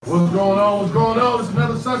What's going on? What's going on? It's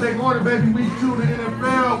another Sunday morning, baby. Week 2 of the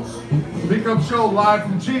NFL. Big Up Show live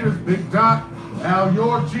from Cheetahs. Big Doc, Al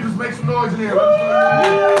York. Cheetahs, make some noise in here. What's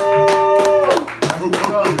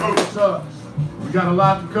up? We got a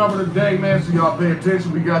lot to cover today, man, so y'all pay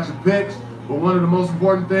attention. We got your picks. But one of the most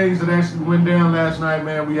important things that actually went down last night,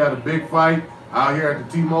 man, we had a big fight out here at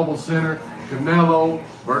the T-Mobile Center. Canelo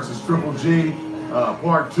versus Triple G,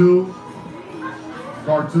 part 2.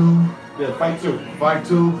 Yeah, fight 2. Fight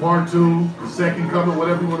 2, part 2, the second coming,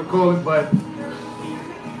 whatever you want to call it, but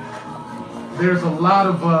there's a lot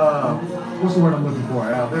of, what's the word I'm looking for,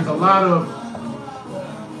 Al? There's a lot of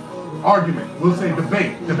argument. We'll say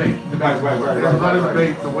debate. Right. There's a lot of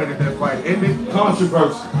debate the way that fight ended.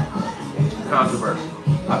 Controversy.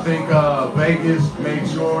 I think Vegas made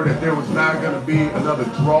sure that there was not going to be another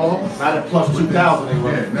draw. Not at plus 2,000 they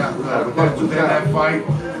were. Yeah, within that fight.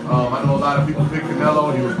 I know a lot of people picked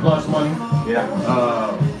Canelo. He was plus money. Yeah.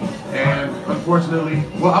 And unfortunately,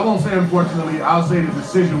 well, I won't say unfortunately, I'll say the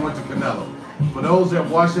decision went to Canelo. For those that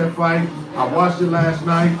watched that fight, I watched it last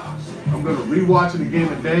night. I'm going to rewatch it again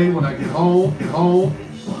today when I get home.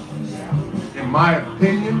 In my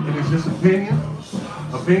opinion, and it's just opinion.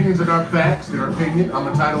 Opinions are not facts, they're opinion. I'm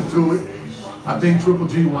entitled to it. I think Triple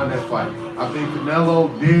G won that fight. I think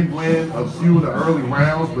Canelo did win a few of the early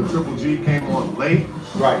rounds, but Triple G came on late.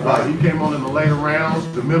 Right. He came on in the later rounds,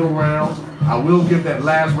 the middle rounds. I will give that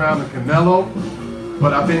last round to Canelo,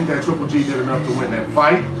 but I think that Triple G did enough to win that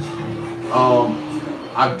fight.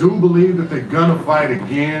 I do believe that they're gonna fight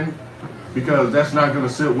again because that's not gonna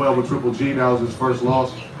sit well with Triple G. That was his first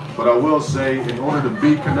loss. But I will say, in order to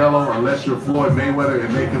beat Canelo, unless you're Floyd Mayweather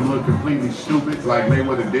and make him look completely stupid like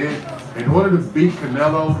Mayweather did, in order to beat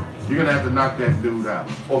Canelo, you're going to have to knock that dude out.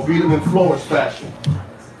 Or beat him in Floyd's fashion.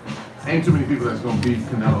 Ain't too many people that's going to beat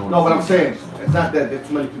Canelo. No, but I'm saying, it's not that there's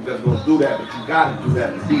too many people that's going to do that, but you got to do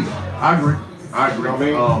that to beat him. I agree. You know what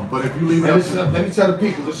I mean? But if you leave it let me tell the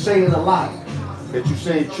people, they're saying a lot. That you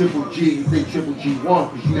saying Triple G, you think Triple G won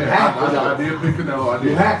because you had Canelo. I did pick Canelo.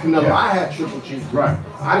 You had Canelo. Yeah. I had Triple G. Right.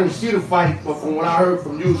 I didn't see the fight, but from what I heard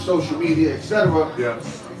from you, social media, etc.,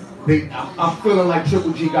 I'm feeling like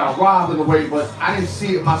Triple G got robbed in a way, but I didn't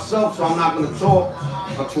see it myself, so I'm not going to talk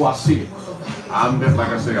until I see it. Like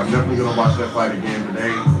I say, I'm definitely going to watch that fight again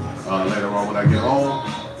today, later on when I get home.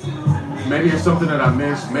 Maybe it's something that I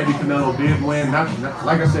missed. Maybe Canelo did win.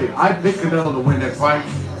 Like I say, I picked Canelo to win that fight.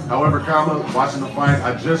 However, watching the fight,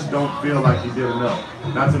 I just don't feel like he did enough.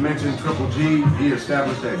 Not to mention Triple G, he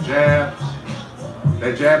established that jab.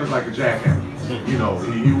 That jab is like a jackhammer. You know,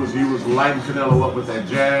 he was lighting Canelo up with that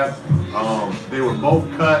jab. They were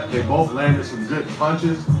both cut. They both landed some good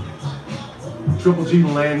punches. Triple G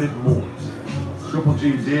landed more. Triple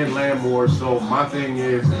G did land more. So my thing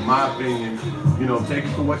is, in my opinion, you know, take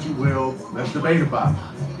it for what you will. Let's debate about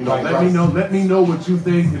it. You know, let me know what you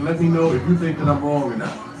think, and let me know if you think that I'm wrong or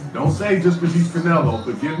not. Don't say just because he's Canelo,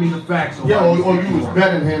 but give me the facts. Or you was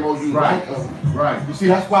betting him, or you like him. Right. You see,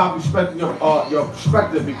 that's why I respect your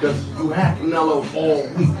perspective, because you had Canelo all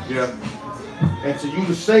week. Yeah. And to you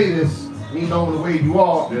to say this, me knowing the way you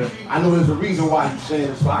are, I know there's a reason why you're saying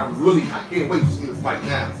this. So I can't wait to see the fight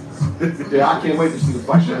now. I can't wait to see the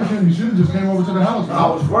fight now. You should have just came over to the house. Man. I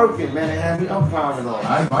was working, man. They had me umpiring on.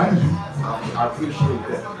 I invited you. I appreciate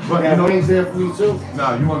that. But you know things there for me too.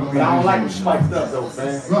 No, you want to be. I don't like you spiked up though,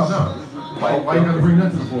 man. No. Why you got to bring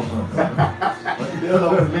that to the forefront? You know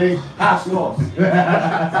what I mean? House lost.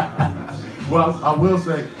 Well, I will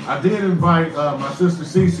say I did invite my sister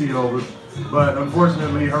Cece over, but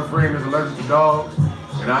unfortunately her friend is allergic to dogs,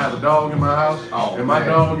 and I have a dog in my house, and my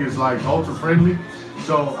dog is like ultra friendly.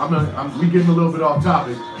 So we getting a little bit off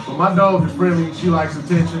topic, but my dog is friendly. She likes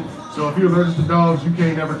attention. So if you're allergic to dogs, you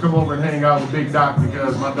can't ever come over and hang out with Big Doc,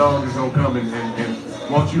 because my dog is gonna come and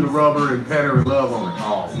want you to rub her and pet her and love on her.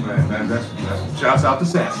 Oh man, that's shouts out to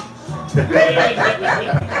Sassy.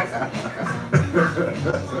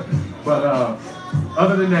 But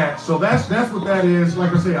other than that, so that's what that is.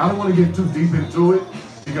 Like I say, I don't want to get too deep into it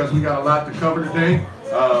because we got a lot to cover today.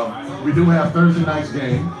 We do have Thursday night's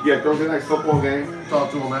game. Yeah, Thursday night's football game. Talk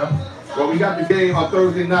to him now. Well, we got the game on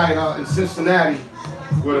Thursday night in Cincinnati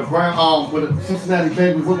with the Cincinnati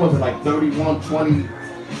Bengals. What was it, like 31, 20,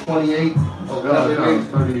 28? No,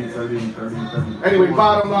 30. Anyway,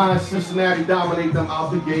 bottom line, Cincinnati dominate them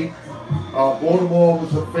out the gate. Baltimore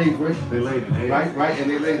was a favorite. They laid an egg. Right, and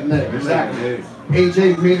they laid an egg. Exactly.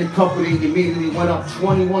 AJ Green and company immediately went up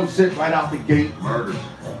 21-6 right out the gate. Murder.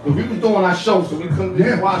 But we was doing our show, so we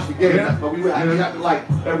couldn't watch the game. But we had to like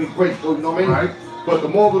every break, you know what I mean? Right. But the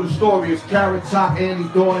moral of the story is Carrot Top, Andy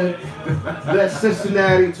Dornan led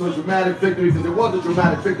Cincinnati to a dramatic victory, because it was a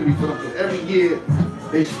dramatic victory for them. Every year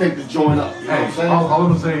they stake the joint up. You know what I'm saying? All I'm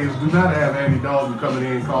gonna say is do not have Andy Dalton coming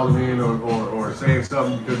in, calling in, or saying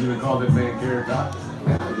something because you didn't call that man Carrot Top.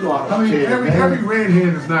 You know I don't care, every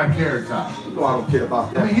redhead is not Carrot Top. You know I don't care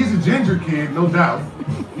about that. I mean, he's a ginger kid, no doubt.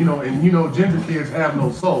 You know, and you know ginger kids have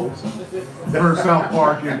no souls. Per South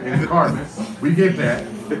Park and Cartman, we get that.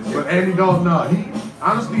 But Andy Dalton, no,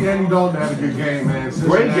 honestly, Andy Dalton had a good game, man.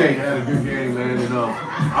 Great game. Had a good game, man. And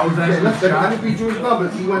I was actually shocked. Let me read you his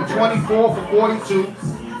numbers. He went 24 for 42,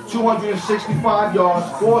 265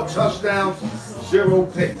 yards, 4 touchdowns, 0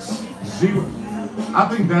 picks. I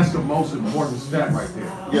think that's the most important stat right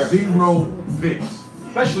there. Yeah. 0 picks.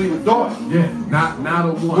 Especially with Dalton. Yeah, not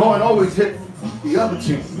a one. Dalton always hit the other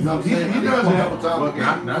team. You know what I'm saying? He does that, but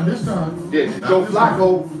not this time. Yeah, Joe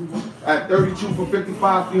Flacco at 32 for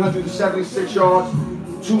 55, 376 yards,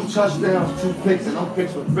 2 touchdowns, 2 picks, and those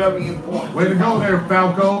picks were very important. Way to go there,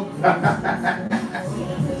 Falco.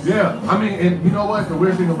 Yeah, I mean, and you know what? The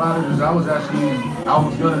weird thing about it is I was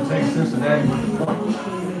gonna take Cincinnati with the point.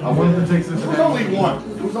 I wanted to take Cincinnati. It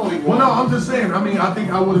was only one. Well, no, I'm just saying. I mean, I think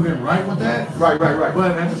I would have been right with that. Right.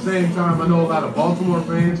 But at the same time, I know a lot of Baltimore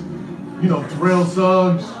fans. You know, Terrell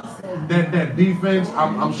Suggs, that defense.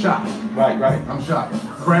 I'm shocked. Right. I'm shocked.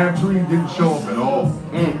 Crabtree didn't show up at all.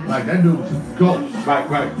 Like that dude was a ghost.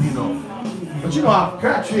 Right. You know. But you know,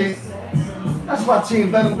 Crabtree. That's why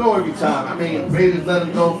teams let him go every time. I mean, Raiders let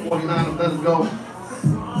him go, 49ers let him go.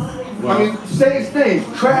 Well, I mean, say his name,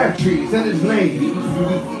 Crabtree, it's in his name.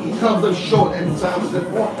 He comes up short every time it's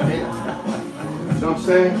important, man. You know what I'm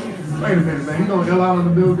saying? Wait a minute, man. He gonna yell out on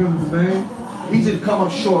the bill because of his name? He just come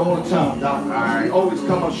up short all the time, Doc. He always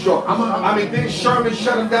come up short. I mean, didn't Sherman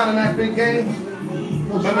shut him down in that big game?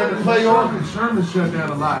 Remember in the playoff? Sherman shut down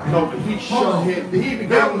a lot. No, but he shut him. He even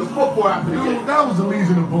gave him the football after the game. That was the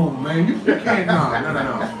Legion of Boom, man. You can't, no.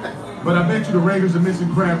 But I bet you the Raiders are missing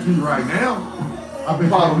Crabtree right now. I bet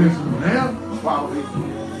you're missing him now. Probably.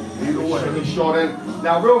 Either way. He's short end.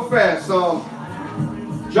 Now, real fast,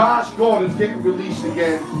 Josh Gordon's getting released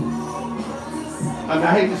again. And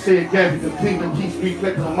I hate to say it again because Cleveland keeps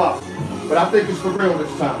picking him up. But I think it's for real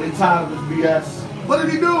this time. They tired of this BS. What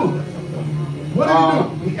did he do? He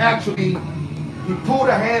pulled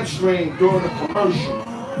a hamstring during a commercial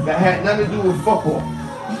that had nothing to do with football.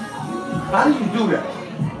 How do you do that?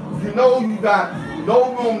 You know you got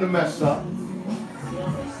no room to mess up.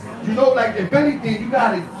 You know, like, if anything, you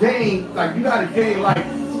gotta gain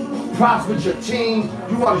props with your team.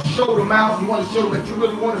 You want to show them out. You want to show them that you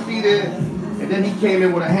really want to be there. And then he came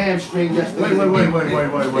in with a hamstring yesterday. Wait. They're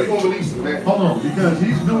gonna release him, man. Hold on, because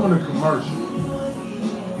he's doing a commercial.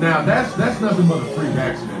 Now, that's nothing but a freak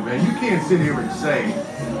accident, man. You can't sit here and say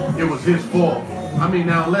it was his fault. I mean,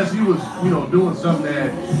 now, unless he was, doing something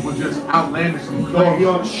that was just outlandish and crazy. No, he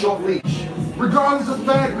on a short leash. Regardless of the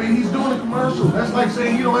fact, man, he's doing a commercial. That's like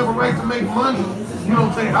saying you don't have a right to make money. You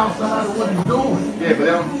don't say outside of what he's doing. Yeah,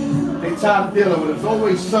 but they tired of dealing with him. There's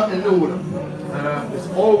always something new with him. There's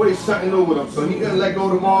always something new with him. So he's going to let go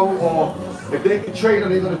tomorrow, or if they can trade him,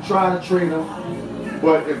 they're going to try to trade him.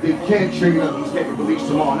 But if they can't trade him, he's getting released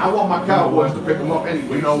tomorrow. And I want my Cowboys to pick him up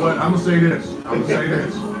anyway. You know what? I'm going to say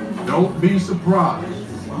this. Don't be surprised.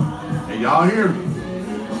 And y'all hear me?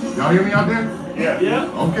 Y'all hear me out there? Yeah.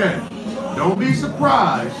 Okay. Don't be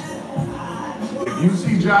surprised if you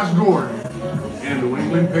see Josh Gordon in a New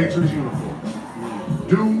England Patriots uniform.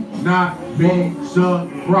 Do not be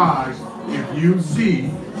surprised if you see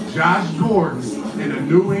Josh Gordon in a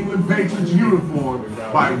New England Patriots uniform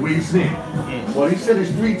by week's end. Well, he said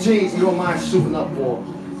there's 3 teams he don't mind suiting up for.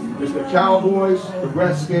 There's the Cowboys, the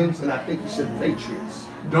Redskins, and I think he said Patriots.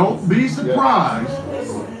 Don't be surprised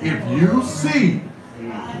if you see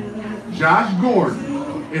Josh Gordon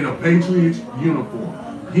in a Patriots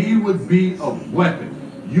uniform. He would be a weapon.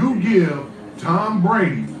 You give Tom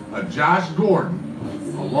Brady a Josh Gordon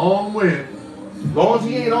along with, as long as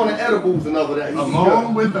he ain't on the edibles and other that.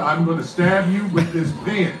 Along with I'm going to stab you with this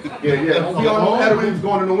pen. Yeah. Don't be on no edibles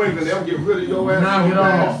going to New England. They'll get rid of your ass.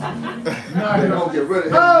 Knock it off. Don't get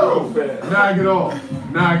rid of him real fast.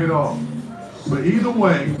 Knock it off. But either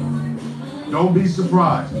way, don't be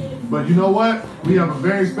surprised. But you know what? We have a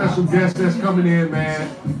very special guest that's coming in, man.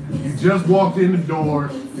 He just walked in the door.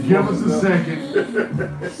 Give us a second.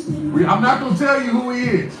 I'm not going to tell you who he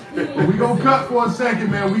is. But we're going to cut for a second,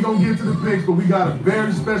 man. We're going to get to the picks, but we got a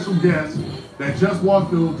very special guest that just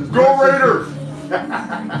walked through. Go Raiders!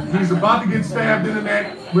 He's about to get stabbed in the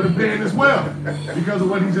neck with a pen as well because of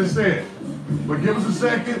what he just said. But give us a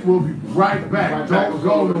second. We'll be right back. Don't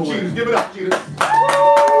go nowhere. Cheaters, give it up, cheaters.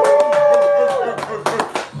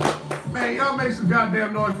 Man, y'all make Make some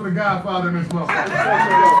goddamn noise for the Godfather in this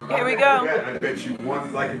motherfucker. Here we go. Yeah, I bet you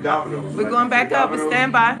won like a domino. We're going back up.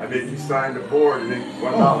 Stand by. I bet you signed the board and then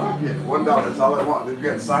 $1. Yeah, $1. That's all I want. Then you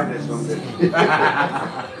got to sign that someday.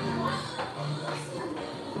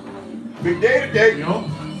 Big day today. Yo. All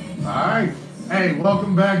right. Hey,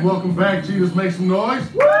 welcome back. Welcome back. Jesus, make some noise.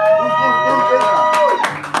 Woo!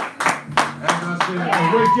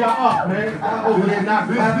 I'll wake y'all up, man. Over there not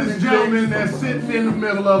This gentleman that's sitting in the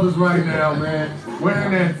middle of us right now, man,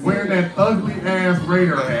 wearing that ugly ass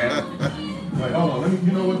Raider hat. Wait, hold on. Let me.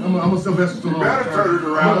 You know what? I'm a Sylvester Stallone. You better turn it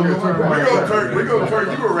around. We're gonna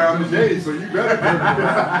turn you around today, so you better turn it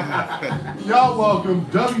around. Y'all welcome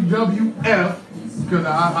WWF, because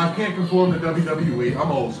I can't conform to WWE.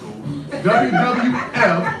 I'm old school.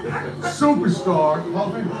 WWF superstar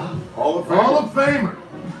Hall of Famer.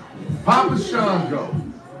 Papa Shango.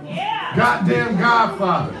 Yeah. Goddamn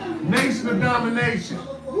Godfather. Nation of Domination.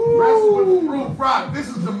 Wrestle with Fruit Rock. This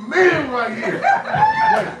is the man right here.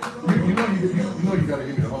 Wait, you know you gotta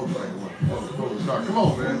give me the whole thing. Come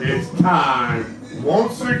on, man. It's time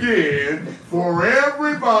once again for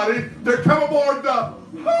everybody to come aboard the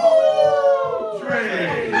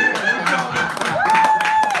train.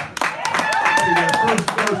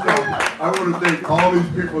 I want to thank all these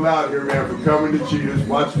people out here, man, for coming to Cheetahs,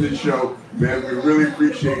 watching this show. Man, we really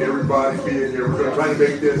appreciate everybody being here. We're going to try to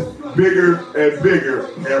make this bigger and bigger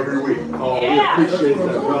every week. Oh, we appreciate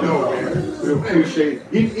that, brother. No, man. We appreciate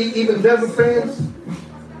it. Even Denver fans?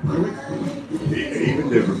 Even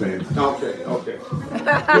Denver fans. Okay. But you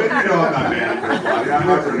know I'm not mad at nobody. I'm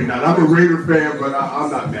really not. I'm a Raider fan, but I'm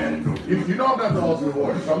not mad at nobody. You know I'm not the Ultimate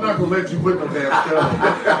Warrior, so I'm not gonna let you put no damn stuff.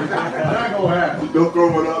 Not gonna happen. No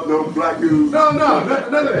throwing up, no black dudes. No, none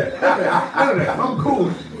of that. I'm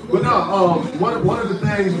cool. But no, one of the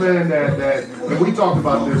things, man, that and we talked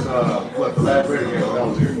about this, the last Raider game when I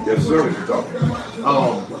was here. Yes, sir. We're talking.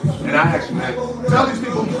 And I actually, man, tell these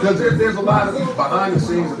people, because there's a lot of behind the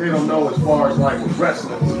scenes that they don't know as far as like with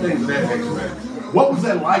wrestling and things of that nature, man. What was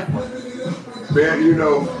that like? Man, you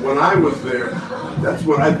know, when I was there, that's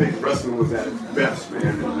when I think wrestling was at its best,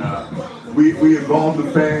 man. And we involved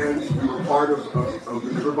the fans. We were part of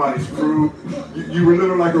everybody's crew. You were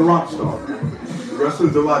literally like a rock star.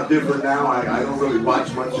 Wrestling's a lot different now. I don't really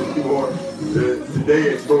watch much anymore. Today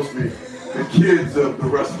it's mostly the kids of the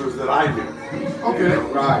wrestlers that I knew. Okay. You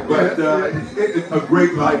know, right. But it's a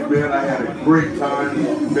great life, man. I had a great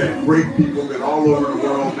time. Met great people, been all over the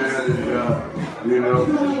world, man. And, you know,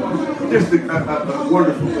 just a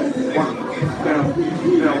wonderful thing.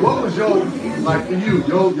 Wonderful. Now, what was your, like for you,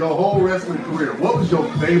 your whole wrestling career, what was your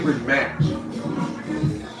favorite match?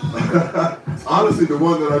 Honestly, the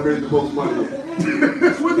one that I made the most money in. You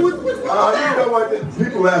know what?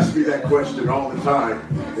 People ask me that question all the time.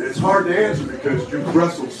 And it's hard to answer because you've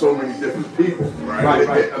wrestled so many different people. Right.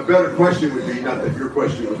 A better question would be, not that your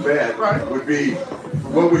question was bad, would be,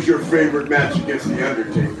 what was your favorite match against The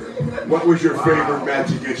Undertaker? What was your favorite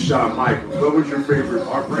match against Shawn Michaels? What was your favorite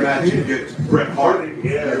match against Bret Hart?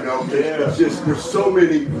 You know, it's just, there's so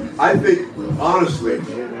many. I think, honestly,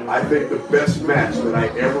 the best match that I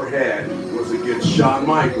ever had was against Shawn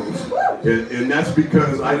Michaels. And that's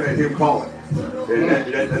because I let him call it. And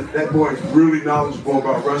that boy's really knowledgeable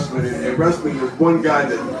about wrestling. And wrestling, there's one guy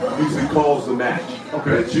that usually calls the match.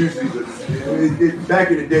 Okay. It's usually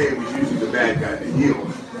back in the day, it was usually the bad guy, the heel,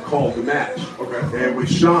 called the match. Okay. And with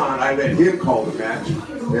Shawn, I let him call the match.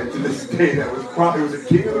 And to this day, it was a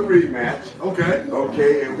King of the Ring match. Okay.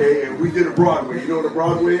 And we did a Broadway. You know what a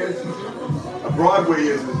Broadway is? A Broadway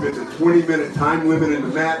is it's a 20-minute time limit in the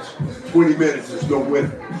match. 20 minutes, there's no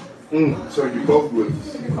winner. So you both lose.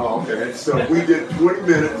 Oh, okay. And so we did 20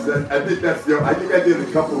 minutes. I think I did a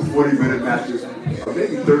couple of 40-minute matches, or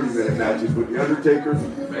maybe 30-minute matches with The Undertaker.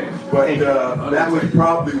 But that was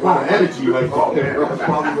probably one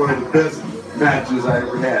of the best matches I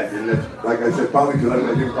ever had. And that's, like I said, probably because I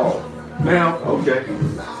let him call it. Now, okay.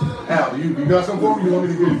 Al, you got something for me? You want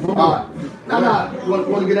me to get one more? No.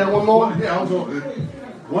 Want to get that one more? Yeah, I was on.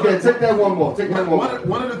 Take that one more. Take that one more.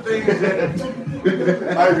 One of the things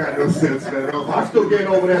that I got no sense, man. I'm still getting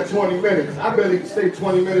over that 20 minutes. I better can stay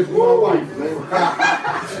 20 minutes with my wife, man.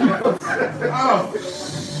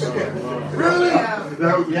 Really?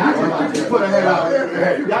 Yeah, I can put her head out.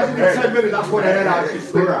 Y'all can do 10 minutes, I'll put her head out. She's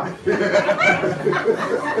still out.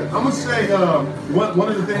 I'm gonna say one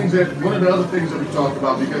of the other things that we talked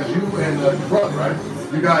about, because you and your brother, right?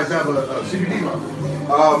 You guys have a CBD line.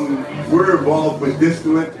 We're involved with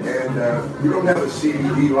Distillate, and we don't have a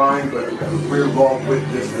CBD line, but we're involved with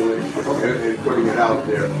Distillate and putting it out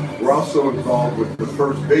there. We're also involved with the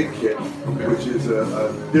First Vape Kit, which is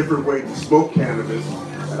a different way to smoke cannabis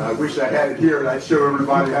And I wish I had it here and I'd show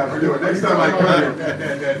everybody how to do it. Next time I come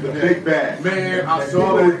here, the big bag. Man, I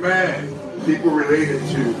saw that bag. People relate it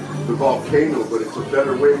to the volcano, but it's a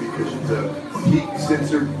better way because it's a heat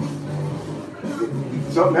sensor.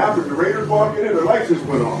 Something happened. The Raiders walk in and their lights just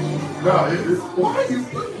went off. No, why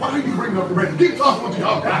are you bringing up the Raiders? Keep talking what you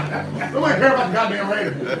talking about. Nobody care about the goddamn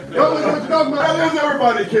Raiders. Nobody know what you talking about. Does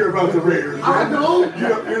everybody care about the Raiders? I don't.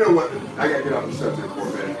 You know what? I gotta get off the subject for a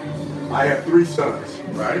minute. I have 3 sons.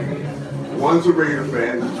 Right? One's a Raider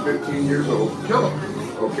fan. He's 15 years old. Kill him.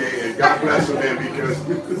 Okay, and God bless him, man, because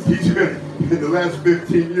he's been, in the last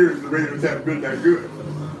 15 years, the Raiders haven't been that good.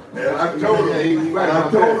 And I've told him,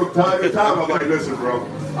 time and time, I'm like, listen, bro,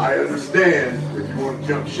 I understand if you want to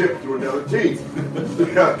jump ship to another team.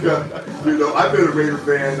 You know, I've been a Raider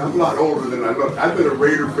fan. I'm a lot older than I look. I've been a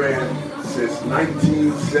Raider fan since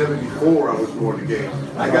 1974. I was going to games.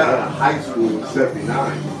 I got out of high school in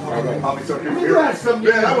 '79. Probably some people You had some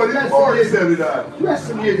years. Man, I wasn't even born in '79. You had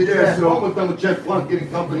some years that you Yeah, had so- almost done with Jeff Plunkett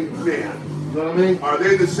and company. Man. You know what I mean? Are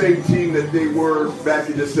they the same team that they were back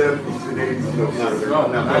in the 70s and 80s? No, sir. They're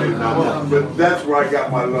not. But that's where I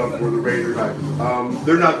got my love for the Raiders.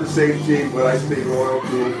 They're not the same team, but I stay loyal to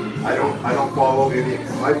them. I don't follow any.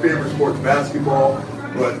 My favorite sport's basketball,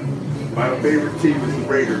 but my favorite team is the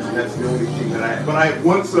Raiders, and that's the only team that I have. But I have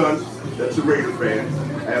one son that's a Raider fan.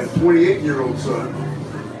 I have a 28-year-old son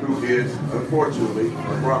who is, unfortunately,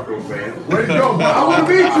 a Bronco fan. Where you go, bro? I want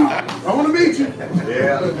to meet you. I want to meet you.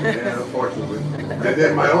 Yeah, unfortunately. And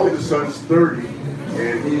then my oldest son's 30,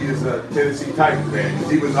 and he is a Tennessee Titans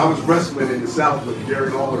fan. I was wrestling in the South with Jerry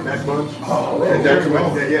Lawler and that bunch. Oh, and that's Jerry what,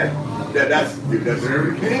 Lawler. that's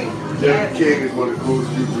Jerry King. Jerry King is one of the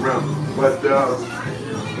coolest dudes around. But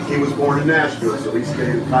he was born in Nashville, so he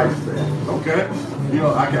stayed a Titans fan. Okay. You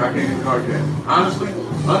know, I can't even argue that. Honestly,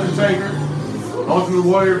 Undertaker, Ultimate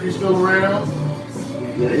Warrior, if he's still around.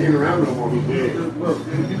 Yeah, he ain't around no more. He dead. He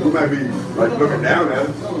might be like looking down at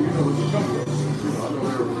us.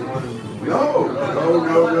 No.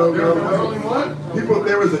 People,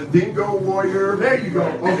 there was a Dingo Warrior. There you go.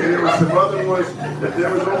 Okay, there was some other ones.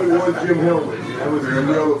 There was only one Jim Hellman. That was the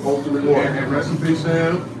real Ultimate Warrior. And rest in peace,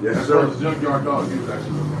 Sam. Yes, As sir. far as Junkyard Dog, he was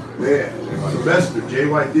actually. Yeah, Sylvester,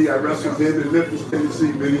 JYD. I wrestled him in Memphis, Tennessee,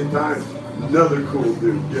 a million times. Another cool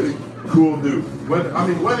dude. Just cool dude.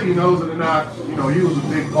 Whether he knows it or not, you know, he was a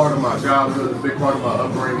big part of my childhood, a big part of my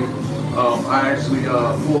upbringing. I actually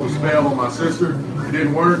pulled a spell on my sister. It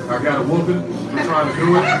didn't work. I got a whooping for trying to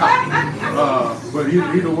do it. But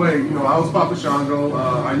either way, you know, I was Papa Shango.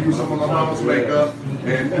 I used some of my mama's makeup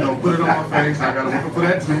and, you know, put it on my face. I got a whooping for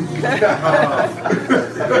that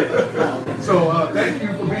too. So thank you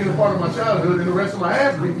for being a part of my childhood and the rest of my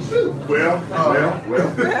ass beating too. Well.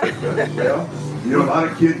 You know, a lot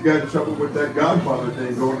of kids got in trouble with that Godfather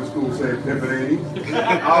thing, going to school saying pimpin' ain't easy. Oh,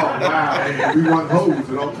 wow. And we want hoes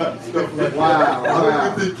and all kinds of stuff like that. Wow. I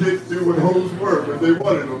don't think kids knew what hoes were, but they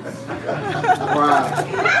wanted them. Wow.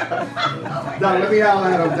 Now, let me holler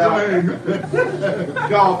at him,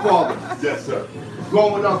 Godfather. Yes, sir.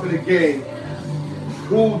 Growing up in the game,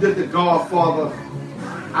 who did the Godfather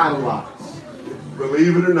idolize?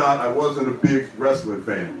 Believe it or not, I wasn't a big wrestling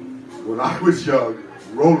fan. When I was young,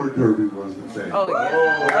 roller derby was the thing. Oh,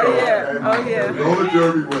 yeah. Roller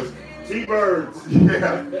derby was T-Birds.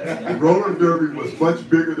 Yeah. Roller derby was much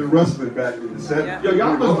bigger than wrestling back in the 70s. Yo,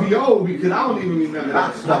 y'all must be old because I don't even remember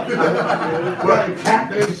that stuff. But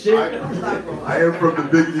Captain and shit. I am from the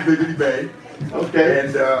Biggity Bay. Okay.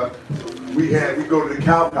 And we go to the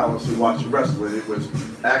Cow Palace and watch wrestling. It was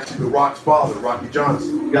actually The Rock's father, Rocky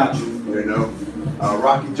Johnson. Got you. You know,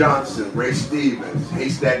 Rocky Johnson, Ray Stevens,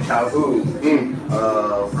 Haystack Calhoun,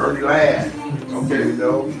 Ernie Ladd. Okay, you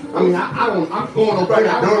know. I mean, I'm going on right.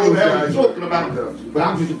 I don't know what you're talking about, but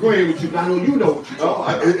I'm just agreeing with you. I know you know what you're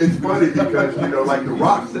talking about. It's funny because, you know, like The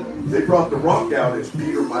Rock, they brought The Rock out as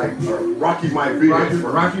Peter Rocky Maivia.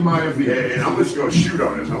 Rocky Maivia. Yeah, and I'm just going to shoot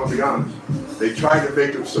on this, I'm going to be honest. They tried to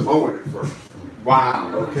make him Samoan at first.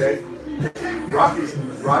 Wow. Okay? Rocky's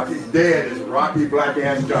dad is Rocky Black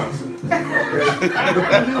Ass Johnson. Okay?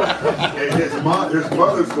 And his mother's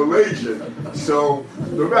Malaysian. So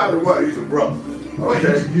no matter what, he's a brother.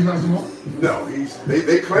 Okay? He's not Samoan? No,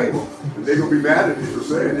 they claim him. They're gonna be mad at me for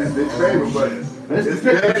saying that. They claim him, but Let's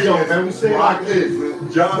get that show, man. We say it like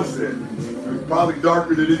this. Johnson, probably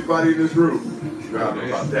darker than anybody in this room. I don't know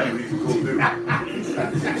about that, but he's a cool dude.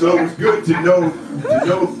 So it was good to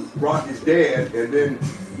know Rocky's dad, and then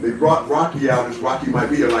they brought Rocky out as Rocky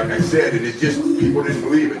Maivia, like I said, and it just, people didn't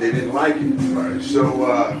believe it, they didn't like it.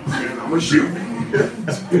 So I'm gonna shoot.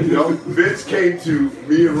 You know, Vince came to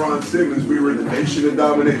me and Ron Simmons. We were in the Nation of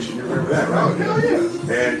Domination. You remember that, right? Oh, hell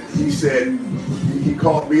yeah. And he said, he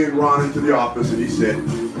called me and Ron into the office and he said,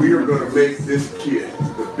 we are going to make this kid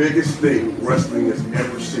the biggest thing wrestling has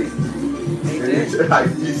ever seen. And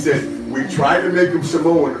he said, we tried to make him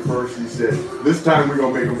Samoan at first. He said, this time we're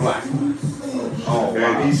going to make him black. Oh, wow.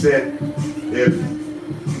 And he said, if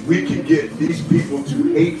we can get these people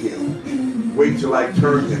to hate him, wait till I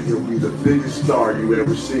turn him, he'll be the biggest star you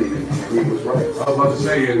ever seen. And he was right. I was about to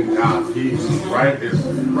say, and he's right as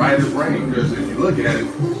rain, because if you look at it,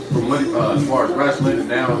 from what, as far as wrestling and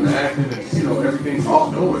now and the acting and, you know, everything he's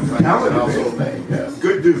doing, like, Talented, also man. yeah.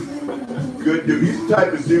 Good dude. Good dude. He's the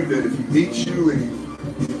type of dude that if he meets you and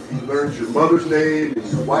he learns your mother's name, and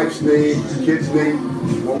your wife's name, your kid's name,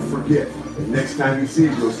 he won't forget. And next time he sees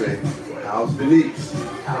you, he'll say, how's Denise?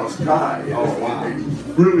 How's Kai? Oh, wow. And he's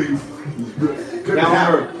really couldn't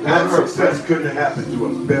happen. That success couldn't have happened to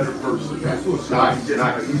a better person. That's what's Nice.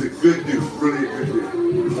 nice. He's a good dude. Really a good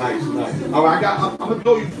dude. Nice, nice. All right, I'm gonna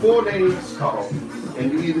throw you 4 names,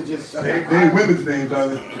 and you either just They ain't women's names, are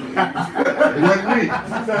they? It wasn't me.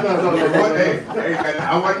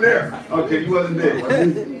 I wasn't there. Okay, you wasn't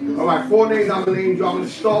there. All right, 4 names I'm gonna name you. I'm gonna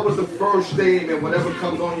start with the first name, and whatever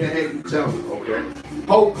comes on your head, you tell me. Okay.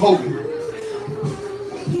 Hulk Hogan.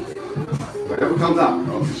 Whatever comes out.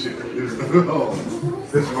 Oh shit.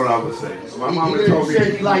 This is what I would say. My mama Even told if you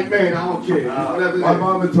say me. you like man, I don't care. Whatever My it is.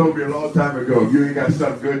 mama told me a long time ago, you ain't got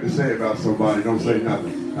something good to say about somebody, don't say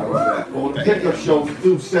nothing. How about that? On the pickup show, we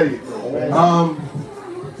do say it though, man.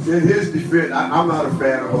 In his defense, I'm not a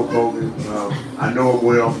fan of Hulk Hogan. I know him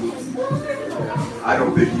well. I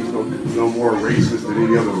don't think he's no more racist than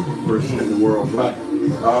any other person in the world. But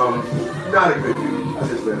not a good dude. I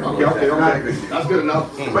just let it go. Okay. Not a good dude. That's good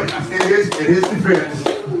enough. But in his defense,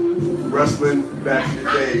 wrestling back in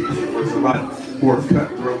the day was a lot more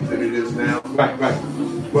cutthroat than it is now. Right.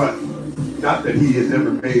 But not that he has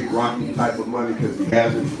ever made Rocky type of money, because he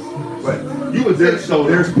hasn't. But You would think so.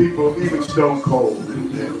 there's people, even Stone Cold,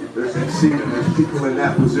 and there's people in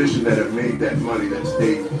that position that have made that money that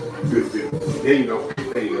stayed good business. There you go.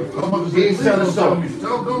 I'm about to He say, ain't please selling don't tell soap. me,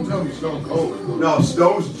 don't tell me Stone Cold. No,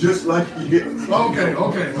 Stone's just like he is. Okay,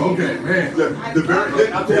 man.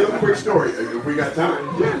 I'll tell you a quick story if we got time.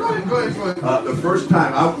 Yeah, go ahead. The first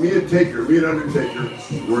time, me and Undertaker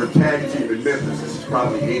were a tag team in Memphis. This is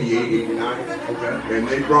probably 88, 89. Okay. And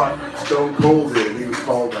they brought Stone Cold in. He was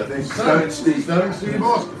called, I think, Stunning Steve. Stunning Steve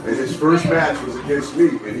Austin. And his first match was against me,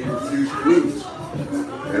 and he refused to lose.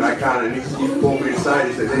 And I he pulled me aside.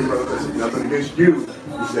 He said, hey, brother, I said, nothing against you.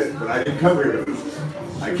 He said, but I didn't come here to lose.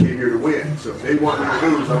 I came here to win. So if they want me to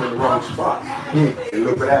lose, I'm in the wrong spot. And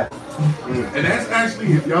look at that. And that's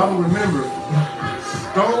actually, if y'all don't remember,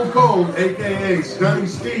 Stone Cold, a.k.a. Stunning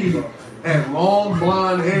Steve, had long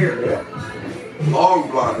blonde hair. Yeah. Long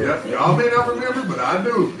blonde hair. Yep. Y'all may not remember, but I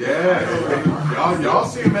do. Yeah. Y'all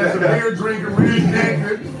see him as a beer drinker, really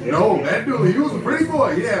naked. No, that dude, he was a pretty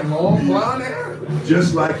boy. He had long blonde hair.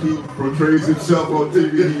 Just like he portrays himself on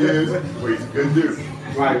TV, he is. Well, he's a good dude.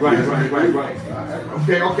 Right.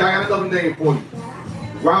 Okay, I got another name for you.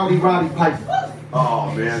 Roddy Piper.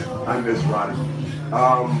 Oh man, I miss Roddy.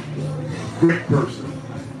 Great person.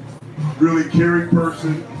 Really caring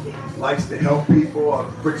person. Likes to help people. A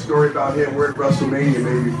quick story about him. We're at WrestleMania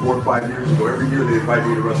maybe 4 or 5 years ago. Every year they invite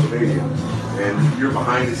me to WrestleMania. And you're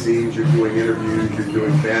behind the scenes, you're doing interviews, you're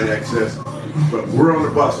doing fan access. But we're on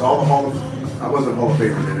the bus, I wasn't Hall of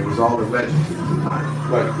Famer then, it was all the legends at the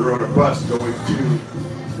time. But we're on a bus going to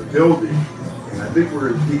the building. And I think we're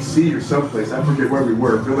in DC or someplace. I forget where we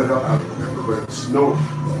were. Philadelphia, I don't remember, but it was snowing.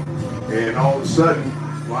 And all of a sudden,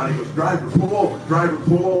 Ronnie goes, driver, pull over. Driver,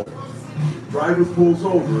 pull over. Driver pulls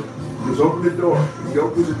over. He goes, open the door. He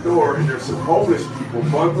opens the door, and there's some homeless people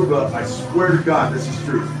bundled up. I swear to God, this is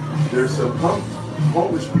true. There's some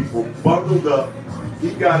homeless people bundled up.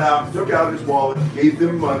 He got out, took out his wallet, gave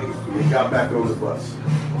them money, and he got back on the bus.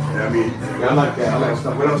 I mean, I like that. I like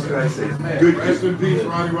stuff. What else can I say? Man, Good rest dude. in peace,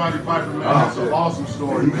 Roddy Piper, man. That's an awesome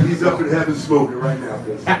story, man. He's up in heaven smoking right now.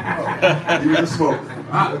 He was a smoker.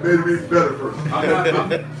 That made him even better person. I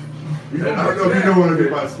don't know if you know what I mean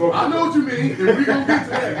by smoking. I know what you mean. If we gonna get to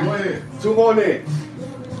that, go ahead. 2 more names.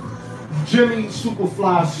 Jimmy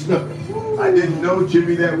Superfly Snuka. I didn't know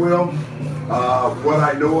Jimmy that well. What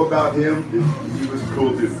I know about him, he was a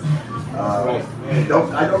cool dude. I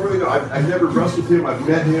don't really know. I never wrestled him. I've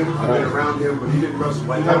met him. I've been around him, but he didn't wrestle.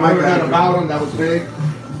 Like I heard that about him. That was big.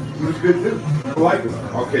 He was a good dude. I like him.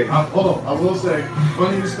 Okay. Hold on. I will say,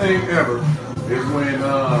 funniest thing ever is when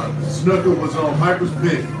Snuka was on Piper's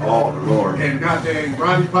Pit Oh, Lord. and goddamn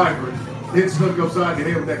Roddy Piper hit Snuka upside the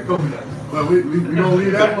head with that coconut. But we gonna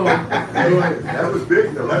leave that alone. That was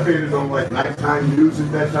big though. That made it on like nighttime news at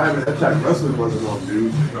that time. At that time, wrestling wasn't on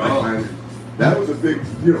news. That was a big,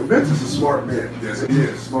 Vince is a smart man. Yes, he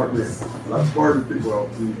is. Smart man. A lot smarter than people. Well,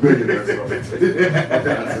 he's billionaire.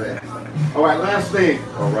 All right, last thing.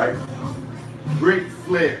 All right. Ric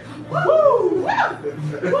Flair. Woo! I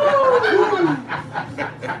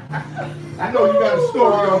know you got a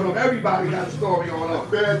story on him. Everybody got a story on him.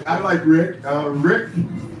 Man, I like Rick.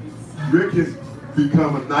 Rick has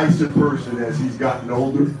become a nicer person as he's gotten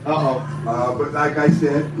older. But like I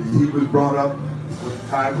said, he was brought up with the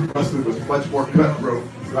time when wrestling was much more cutthroat.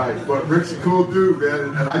 Right. But Rick's a cool dude,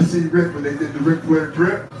 man. And I see Rick when they did the Ric Flair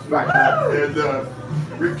trip. Right. And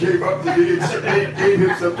Rick came up to me and gave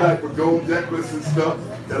him some type of gold necklace and stuff.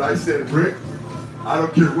 And I said, Rick, I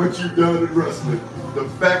don't care what you've done in wrestling. The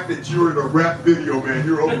fact that you're in a rap video, man,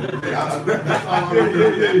 you're over with me.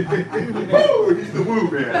 Woo, he's the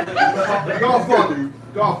woo, man.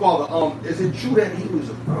 Godfather, is it true that he was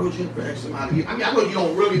a virgin for X amount of years? I mean, I know you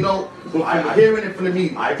don't really know, but I'm hearing it from the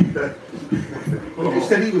media. You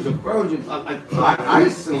said he was a virgin. I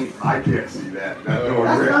can't see that. Not knowing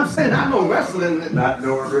That's Rick. what I'm saying. I know wrestling. Not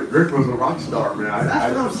knowing Rick. Rick was a rock star, man.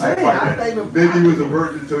 That's what I'm saying. Maybe he was a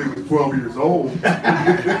virgin until he was 12 years old.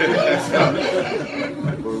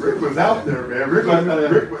 But Rick was out there, man. Rick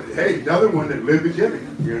was, hey, another one that lived the gimmick,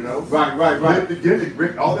 Right. Lived the gimmick.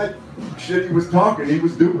 Rick, all that shit he was talking, he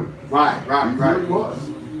was doing. Right. He really was.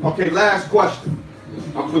 Okay, last question.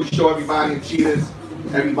 I'm pretty sure everybody in Cheetahs,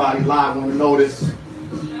 everybody live want to know this.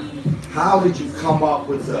 How did you come up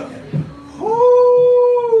with the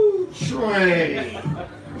whole train?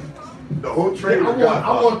 The whole train.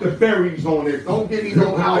 I want the berries on it. Don't give me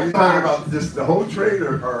no outside. Are you talking about just the whole train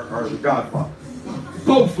or the Godfather?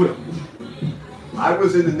 Both of them. I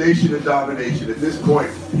was in the Nation of Domination. At this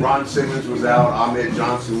point, Ron Simmons was out, Ahmed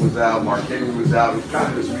Johnson was out, Mark Henry was out. It was kind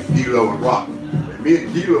of just me, D'Lo, and Rock. And me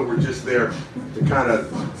and D'Lo were just there to kind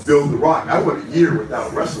of build the Rock. I went a year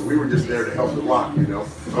without wrestling. We were just there to help the Rock, At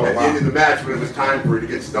the end of the match, when it was time for it to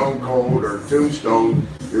get Stone Cold or Tombstone,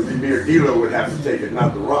 it would be me or D'Lo would have to take it,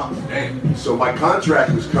 not the Rock. Damn. So my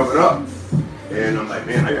contract was coming up, and I'm like,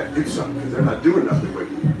 man, I got to do something because they're not doing nothing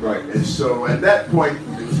with me. Right. And so at that point,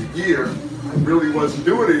 it was a year. I really wasn't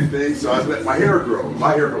doing anything, so I let my hair grow.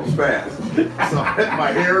 My hair grows fast. So I let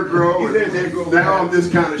my hair grow, and now I'm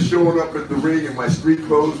just kind of showing up at the ring in my street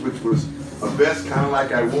clothes, which was a vest kind of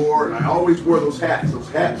like I wore, and I always wore those hats. Those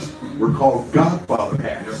hats were called Godfather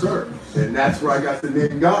hats. Yes, sir. And that's where I got the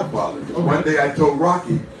name Godfather. Okay. One day I told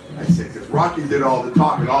Rocky, I said, because Rocky did all the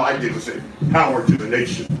talking, all I did was say, power to the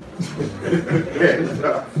nation.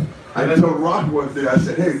 And I told Rocky one day, I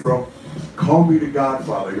said, hey, bro, call me the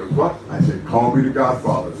Godfather. He goes, what? I said, call me the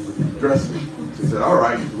Godfather. He dressed me. So he said, all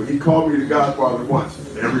right. When he called me the Godfather once,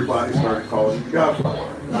 everybody started calling me the Godfather.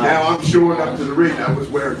 Now I'm showing up to the ring. I was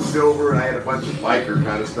wearing silver, and I had a bunch of biker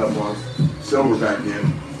kind of stuff on, silver back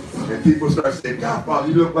then. And people start saying, Godfather,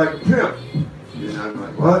 you look like a pimp. And I'm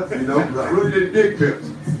like, what? I really didn't dig pimps.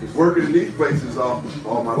 I was working in these places all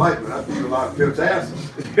my life, and I beat a lot of pimps' asses.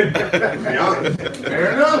 To be honest.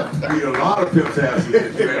 Fair enough. Beat a lot of pimps' asses.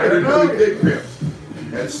 I didn't really dig pimps.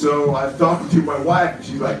 And so I was talking to my wife, and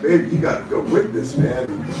she's like, baby, you got to go with this, man.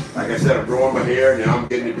 Like I said, I'm growing my hair, and now I'm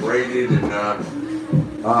getting it braided, and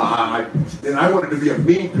I wanted to be a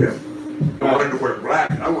mean pimp. I wanted to wear black,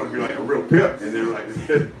 and I wanted to be like a real pimp. And they were like,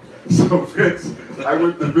 so Vince, I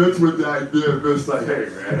went to Vince with the idea, and Vince like, hey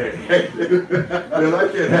man, man, I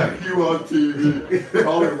can't have you on TV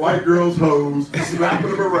calling white girls hoes,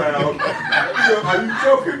 slapping them around. Are you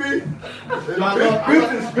joking me?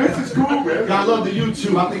 Vince is cool, man. I love the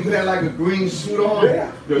YouTube. I think you had like a green suit on.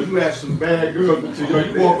 Yeah. You had some bad girls. You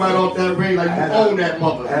walk right off that ring like you own that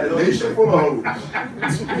mother. I had a nation full of hoes.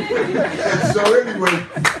 And so anyway,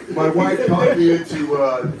 my wife talked me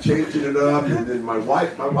into changing it up, and then my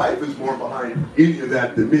wife is more behind any of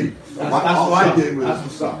that than me. All I did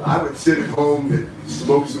was I would sit at home and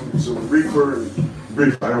smoke some reefer and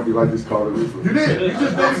reefer. I don't know if I just called it reefer. You did. You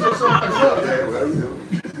just did for something else. Yeah, well,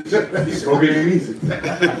 smoking ain't easy.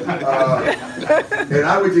 And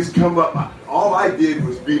I would just come up. All I did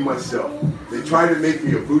was be myself. They tried to make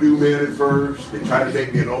me a voodoo man at first. They tried to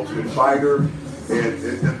make me an ultimate fighter. And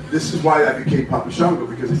this is why I became Papa Shango,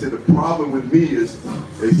 because they said the problem with me is,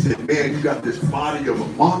 they said, man, you got this body of a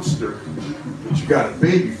monster, but you got a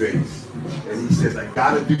baby face. And he says, I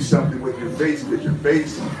got to do something with your face, because your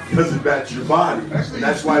face doesn't match your body. And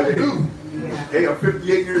that's why they do. Hey, I'm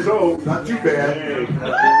 58 years old, not too bad.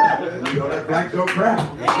 That black don't crack.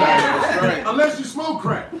 Unless you smoke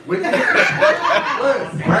crack.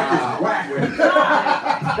 Crack is whack.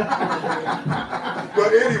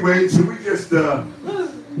 But anyway, so we just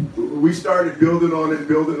we started building on it,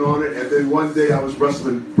 and then one day I was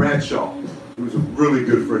wrestling Bradshaw, who was a really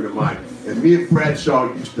good friend of mine, and me and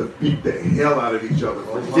Bradshaw used to beat the hell out of each other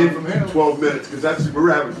for 10 to 12 minutes, because we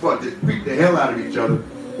were having fun. They beat the hell out of each other,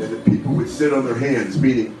 and the people would sit on their hands,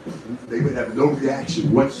 meaning they would have no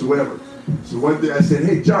reaction whatsoever. So one day I said,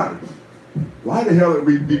 hey, Johnny, why the hell are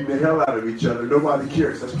we beating the hell out of each other? Nobody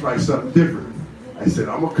cares. Let's try something different. I said,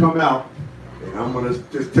 I'm going to come out, and I'm going to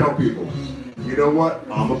just tell people, you know what?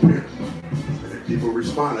 I'm a pimp. And then people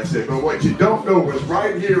respond. I said, but what you don't know is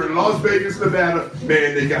right here in Las Vegas, Nevada,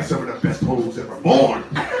 man, they got some of the best hoes ever born.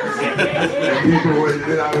 And people would,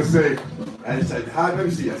 then I would say, I said, hi, let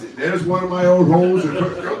me see. I said, there's one of my old hoes. And no.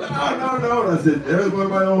 I said, there's one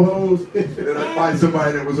of my old hoes. And then I'd find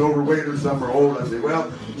somebody that was overweight or something or old. I said,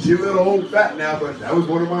 well, she's a little old fat now, but that was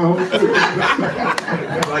one of my hoes too.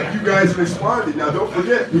 Like you guys responded. Now don't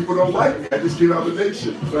forget, people don't like me. I just give out the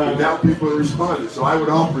nation. And now people are responding. So I would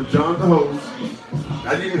offer John the hose.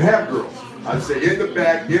 I didn't even have girls. I'd say, in the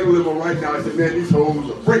back, in a limo right now. I said, man, these hoes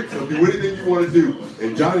are freaks. They'll do anything you want to do.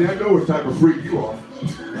 And Johnny, I know what type of freak you are.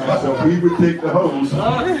 So he would take the hose,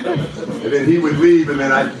 and then he would leave, and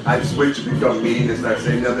then I'd switch and become mean and start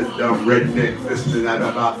saying another dumb redneck, this and that.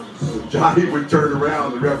 So Johnny would turn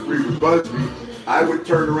around, the referee would buzz me. I would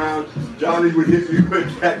turn around, Johnny would hit me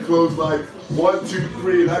with that clothesline, 1, 2,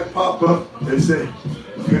 3, and I'd pop up and say,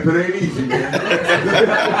 it ain't easy, man.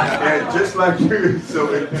 And just like you,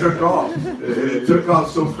 so it took off. And it took off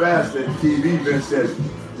so fast that TV then said,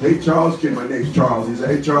 hey, Charles, kid, my name's Charles. He said,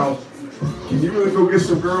 hey, Charles, can you really go get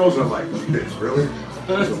some girls? I'm like, bitch, really?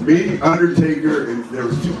 So me, Undertaker, and there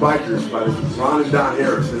was 2 bikers by the Ron and Don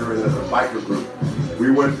Harris that are in a biker group.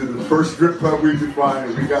 We went to the first strip club we could find,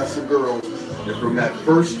 and we got some girls. And from that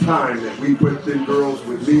first time that we put them girls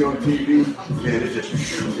with me on TV, man, it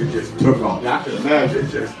just took off. I can imagine.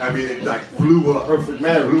 It like blew up. Perfect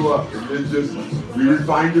man. Blew up. And it just, we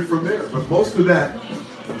refined it from there. But most of that,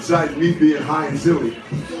 besides me being high and silly,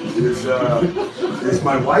 is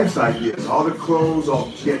my wife's ideas. All the clothes,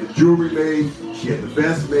 she had the jewelry made, she had the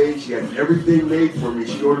vest made, she had everything made for me.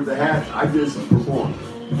 She ordered the hats. I just performed.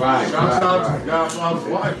 Right. Shout out to Godfather's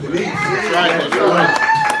wife. Denise.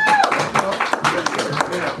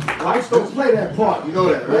 Wives don't play that part. You know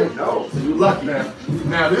that, right? No. So you're lucky.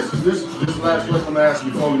 Now this last question I'm gonna ask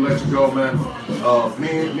you before we let you go, man.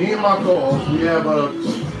 Me and my co-host, we have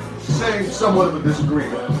somewhat of a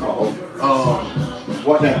disagreement.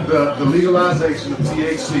 What now? The legalization of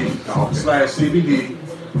THC / CBD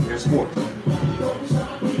in sports.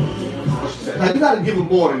 Now you got to give them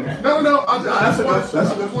more than that. No. I That's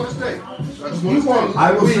just want to stay.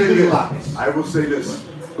 I will say this.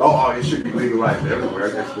 Oh, it should be legalized everywhere.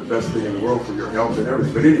 That's the best thing in the world for your health and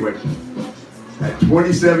everything. But anyway, at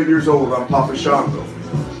 27 years old, I'm Papa Shango.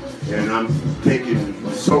 And I'm taking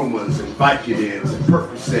Somas and Vicodins and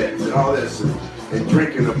Percocets and all this and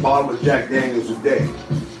drinking a bottle of Jack Daniels a day.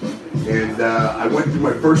 And I went through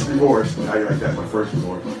my first divorce. How you like that, my first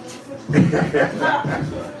divorce?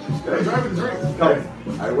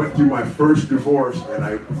 I went through my first divorce,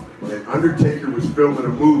 and Undertaker was filming a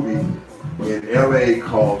movie in LA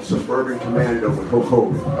called Suburban Commando with Hulk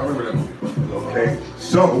Hogan. I remember that movie. Okay,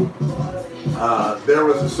 so there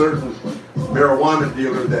was a certain marijuana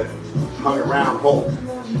dealer that hung around Hulk.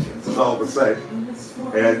 That's all to say.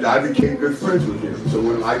 And I became good friends with him. So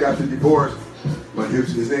when I got the divorce,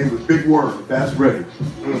 his name was Big Worm, Fast Ready.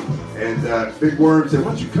 And Big Worm said,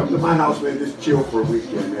 why don't you come to my house, man, just chill for a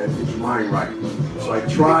weekend, man, get your mind right. So I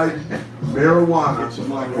tried marijuana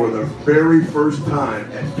for the very first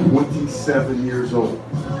time at 27 years old.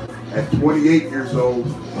 At 28 years old,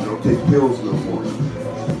 I don't take pills no more.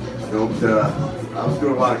 I was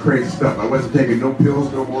doing a lot of crazy stuff. I wasn't taking no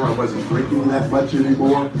pills no more. I wasn't drinking that much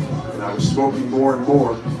anymore. And I was smoking more and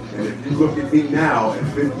more. And if you look at me now at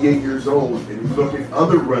 58 years old, and you look at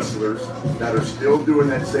other wrestlers that are still doing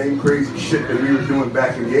that same crazy shit that we were doing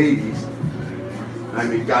back in the 80s, I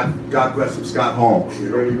mean, God bless him, Scott Hall.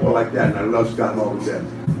 People like that, and I love Scott Hall to death.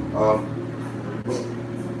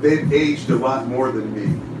 They've aged a lot more than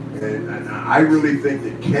me. And I really think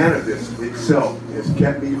that cannabis itself has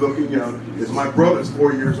kept me looking young. Because my brother's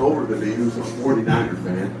 4 years older than me, who's a 49er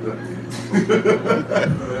fan.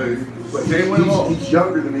 But he's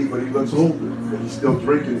younger than me, but he looks older. And he's still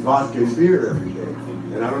drinking vodka and beer every day.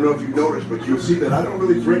 And I don't know if you noticed, but you'll see that I don't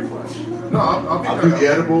really drink much. No, I'll do the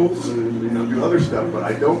edibles and do other stuff, but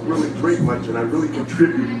I don't really drink much, and I really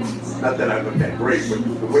contribute. Not that I look that great, but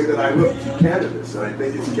the way that I look to cannabis, and I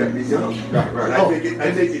think it's kept me young. Right. And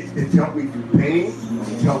I think it helped me through pain.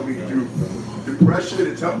 It's helped me through depression.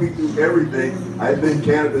 It's helped me through everything. I think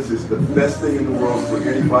cannabis is the best thing in the world for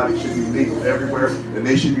anybody. It should be legal everywhere, and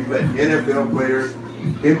they should be letting NFL players,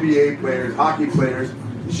 NBA players, hockey players,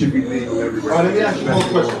 it should be legal everywhere. Let me ask you one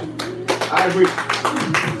question. I agree.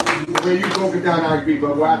 When you broke it down, I agree,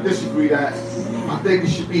 but where I disagree that, I think it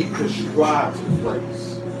should be prescribed to place.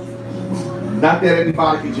 Not that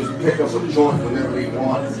anybody can just pick up a joint whenever they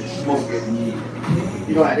want and smoke it,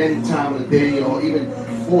 you know, at any time of the day or even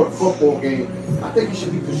before the football game. I think it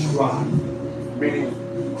should be prescribed. Meaning,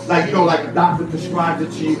 like, you know, like a doctor prescribes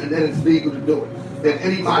it to you and then it's legal to do it. Then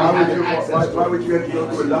anybody has access to it. Why would you have to go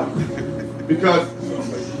to a doctor? Because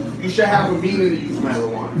you should have a meaning to use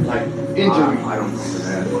marijuana, like injury. I don't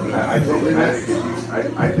believe that.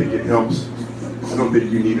 I think it helps. I don't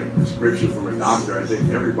think you need a prescription from a doctor. I think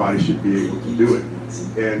everybody should be able to do it.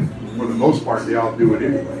 And for the most part, they all do it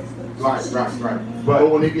anyway. Right. But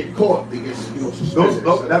when they get caught, they get, you know, suspended.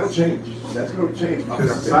 That'll change. That's going to change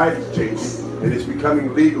because society's changing. And it's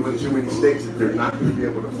becoming legal in too many states that they're not going to be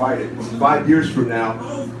able to fight it. 5 years from now,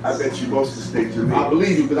 I bet you most of the states are legal. I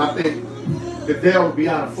believe you, because I think Goodell will be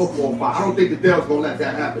out of football fight. I don't think Goodell's going to let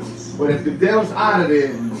that happen. But if Goodell's out of there,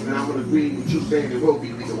 then I'm going to agree with you saying it will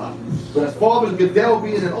be legalized. But as far as Goodell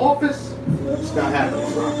being in office, it's not happening,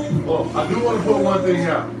 bro. Well, I do want to put one thing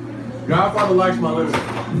out. Godfather likes my lemonade.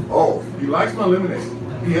 Oh, He likes my lemonade.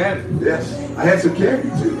 He had it. yes. I had some candy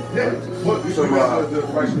too. Yeah. What? Some, the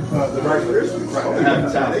Rice Krispies.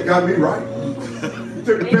 Right. They got me right. He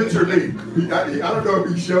took a picture of me. I don't know if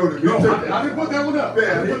he showed it. No, I didn't put that one up.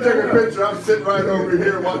 Man, he took a picture. I'm sitting right over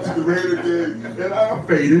here watching the Raider game, and I'm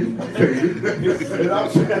faded,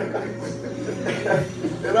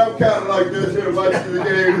 and I'm kind of like this here watching the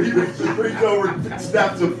game. He just reached over and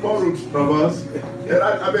snapped some photos of us. And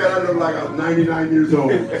I look like I was 99 years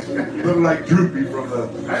old. Look like Droopy from the.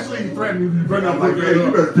 Actually, he threatened me to bring I'm up like, man,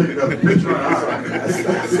 you better take another picture. I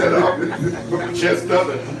said, I'll put my chest up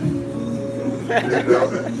and.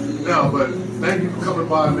 No, but thank you for coming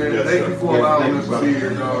by, man. Yes, thank sir. you for allowing us to be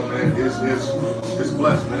here, dog, man. It's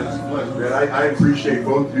blessed, man. It's blessed. Man, I appreciate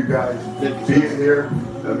both of you guys being here.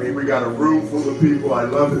 I mean, we got a room full of people. I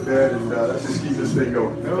love it, man, and let's just keep this thing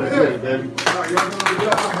going. Hell yeah. All right, y'all gonna give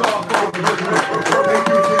us a dog. Thank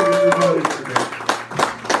you again, everybody.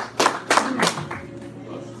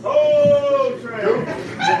 Oh, Trey!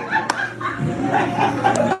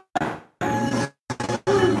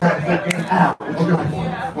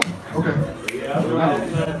 Okay.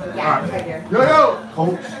 All right. Yo,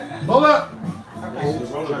 Coach. hold up.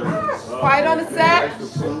 Quiet on the set.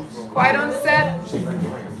 Quiet on the set.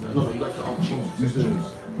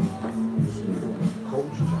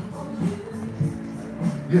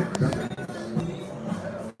 Yeah.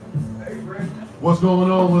 What's going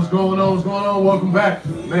on? What's going on? What's going on? Welcome back,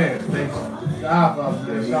 man. Thanks. He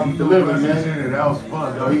delivered, man. That was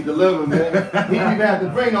fun, He dog. delivered, man. He didn't even have to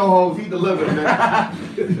bring no hoes. He delivered, man.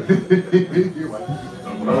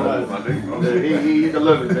 He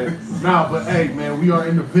delivered, man. Nah, but hey, man, we are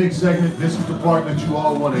in the big segment. This is the part that you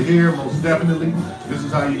all want to hear, most definitely. This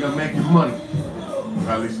is how you're gonna make your money.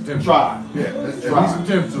 Or at least attempt to. Try. Yeah, at least Try.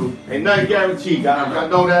 attempt to. Ain't nothing guaranteed, guys. I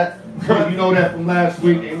know that. You know that from last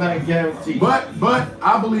week. Ain't nothing guaranteed. But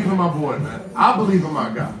I believe in my boy, man. I believe in my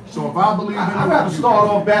guy. So if I believe in him, I got to start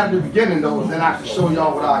off bad at the beginning, though, and then I can show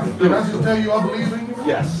y'all what I can do. Can I just tell you I believe in you?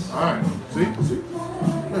 Yes. All right. See?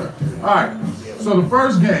 Yeah. All right. So the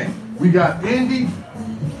first game, we got Indy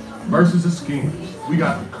versus the Skins. We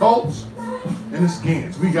got the Colts and the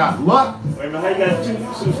Skins. We got Luck. Wait a minute, how you got two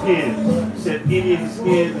skins? You said Indian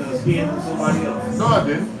skins and the skins of somebody else. No, I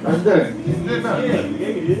didn't. That's good. You did not. Yeah, you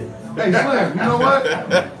did. Hey, Slim, you know what?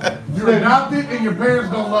 You're adopted and your parents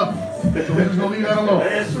don't love you. So we're just going to leave that alone.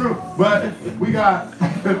 That's true. But we got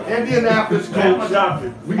Indianapolis I'm Colts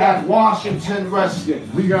adopted. we at got Washington Redskins.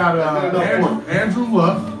 we got Another Andrew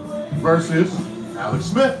Luck versus Alex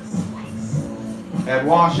Smith. At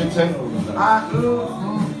Washington.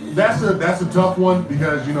 That's a tough one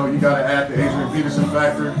because you know you got to add the Adrian Peterson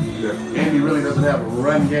factor. Andy really doesn't have a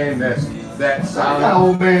run game that's that I solid. got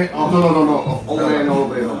old man. Oh, no. Old man.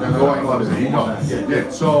 Yeah.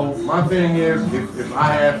 So my thing is, if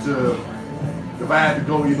I had to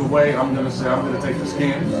go either way, I'm gonna take the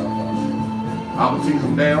Skins. I would tease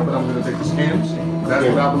them down, but I'm gonna take the Skins. That's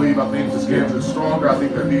what I believe. I think the Skins are stronger. I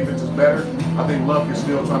think their defense is better. I think Luck is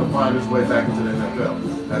still trying to find his way back into the NFL.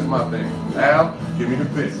 That's my thing. Al, give me the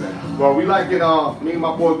pick, man. Well, we like it. Me and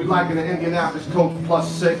my boy, we like it. The Indianapolis Colts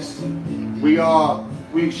 +6.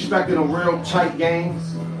 We expected a real tight game.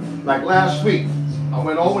 Like last week, I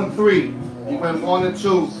went 0-3. He went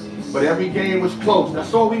 1-2. But every game was close.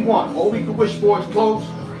 That's all we want. All we can wish for is close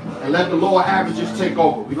and let the lower averages take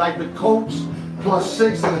over. We like the Colts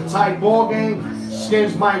 +6 in a tight ball game,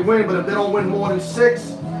 Skins might win, but if they don't win more than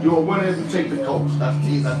 6, you're a winner if you take the Colts. That's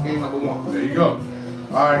game number 1. There you go.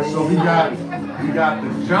 All right, so we got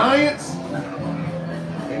the Giants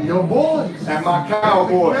and your boys. And my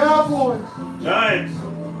Cowboys. Cowboys. Giants.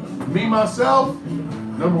 Me, myself,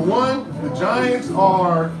 number 1, the Giants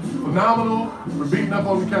are phenomenal for beating up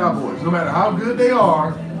on the Cowboys. No matter how good they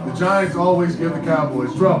are, the Giants always give the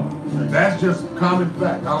Cowboys trouble. That's just common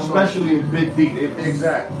fact. I don't Especially in Big D.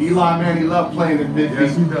 Exactly. Eli Manning loved playing in Big D.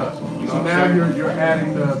 Yes, he does. So now you're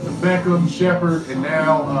adding the Beckham, Shepard, and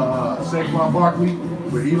now Saquon Barkley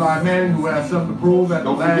with Eli Manning, who has something to prove at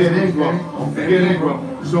the last forget game. Ingram. Don't forget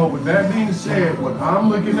Ingram. So with that being said, what I'm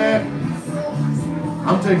looking at,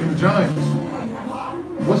 I'm taking the Giants.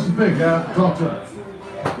 What's his pick, guy? Talk to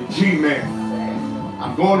him. The G-Man.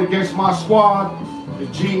 I'm going against my squad. The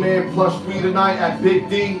G-Man +3 tonight at Big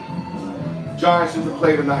D. Giants is the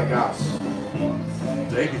play tonight, guys.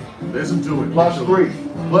 Take it. Listen to it. +3.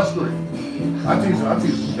 +3. I teach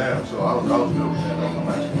them down, so I was good with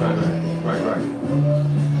that.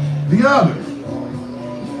 Right. The other,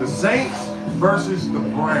 the Saints versus the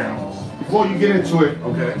Browns. Before you get into it,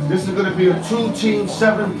 Okay. this is going to be a 2-team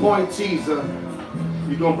 7-point teaser.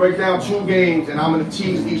 You're going to break down 2 games, and I'm going to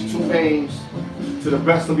tease these 2 games to the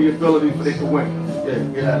best of your ability for they to win.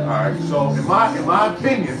 Yeah. All right. So in my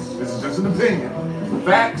opinion, this is just an opinion.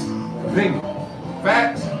 Facts, opinion.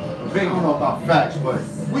 Facts, I opinion. don't know about facts, but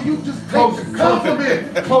Will you just close, take the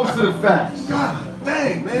compliment? close to the facts. God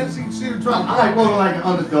dang, man. See the I trouble. like rolling like an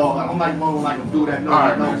underdog. I don't like rolling like a dude that knows. All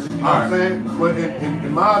right, knows. man. You know what I'm saying? But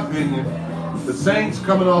in my opinion, the Saints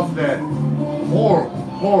coming off that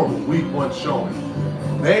horrible week 1 showing,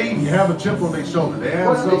 they have a chip on their shoulder. They have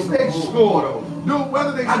Well, at least something they to prove. score though. Dude,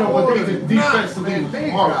 whether they I know, score but they or just not, defensively man,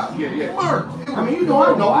 they marked. got Yeah. marked. I mean,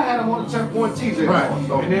 I had him on a 10-point teaser. Right.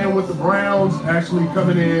 So. And then with the Browns actually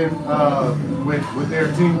coming in with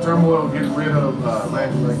their team turmoil, getting rid of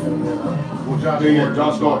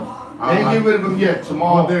Josh Gordon. They ain't get rid of him yet.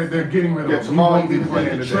 Tomorrow. Well, they're getting rid of him. He Tomorrow won't be playing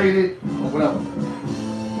they today. traded or whatever.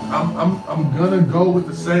 I'm gonna go with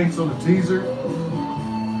the Saints on the teaser.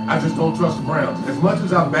 I just don't trust the Browns. As much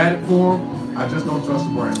as I batted for them, I just don't trust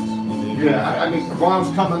the Browns. Yeah, I mean, the Browns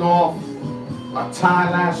coming off a tie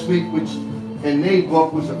last week, which in their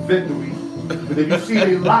book was a victory. But if you see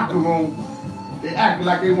their locker room, they acting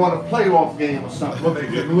like they want a playoff game or something. But they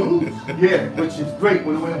didn't lose. Yeah, which is great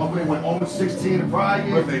when they went 0-16 the prior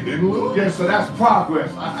year. But they didn't lose. Yeah, so that's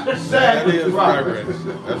progress. Sadly, That is progress.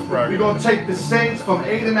 That's progress. We're going to take the Saints from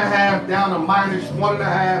 8.5 down to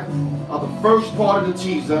 -1.5 of the first part of the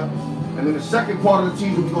teaser. And then the second part of the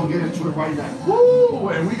teaser, we're going to get into it right now. Woo!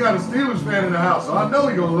 And we got a Steelers fan in the house, so I know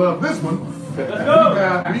you're gonna love this one. We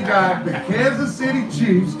got the Kansas City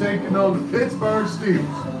Chiefs taking on the Pittsburgh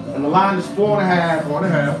Steelers. And the line is 4.5.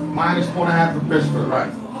 4.5. -4.5 for Pittsburgh.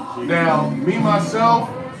 Right. Now, me myself,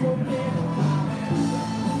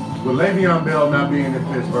 with Le'Veon Bell not being in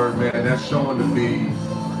Pittsburgh, man, that's showing to be,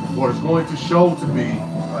 or it's going to show to be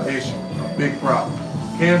an issue, a big problem.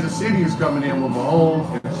 Kansas City is coming in with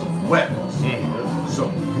Mahomes and some weapons.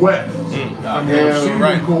 Some weapons. From your Yeah, receiving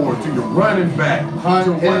right. core to your running back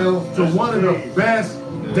Hunt, Hill, to one of the best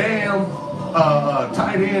damn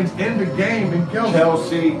tight ends in the game in Kelsey.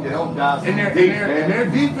 Chelsea, they don't guys. And their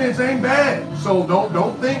defense ain't bad. So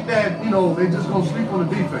don't think that, they just gonna sleep on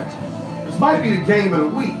the defense. This might be the game of the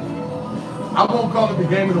week. I won't call it the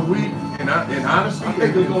game of the week. And honestly, I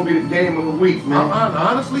think it's going to be the game of the week, man.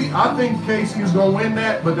 honestly, I think Casey is gonna win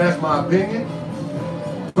that, but that's my opinion.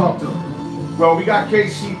 Talk to him. Well, we got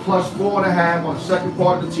KC +4.5 on the second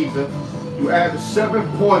part of the teaser. You add the 7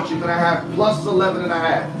 points, you're going to have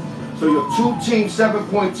 +11.5. So your 2-team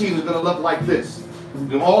 7-point teaser is going to look like this.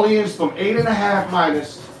 New Orleans from 8.5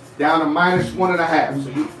 minus down to -1.5. So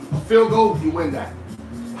you field goal, you win that.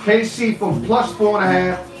 KC from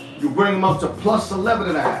 +4.5, you bring them up to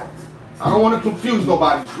 +11.5. I don't want to confuse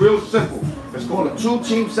nobody. It's real simple. It's called a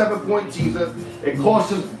 2-team 7-point teaser. It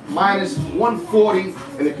costs us -140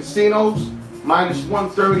 in the casinos,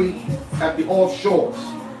 -130 at the offshores.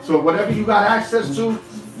 So whatever you got access to,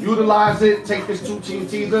 utilize it. Take this 2-team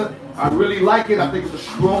teaser. I really like it. I think it's a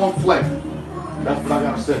strong play. That's what I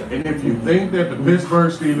gotta say. And if you think that the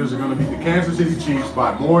Pittsburgh Steelers are going to beat the Kansas City Chiefs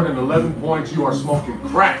by more than 11 points, you are smoking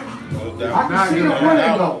crack. No I doubt. can see them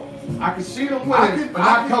winning though. I can see them winning, but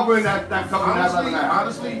not covering that covering that 11.5.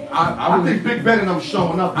 Honestly, I think Big Ben and them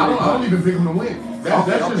showing up. I don't even pick them to win. That's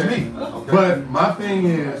just Okay. me. But my thing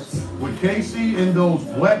is, with KC and those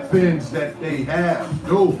weapons that they have,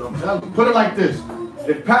 dude, I'm telling you. Put it like this: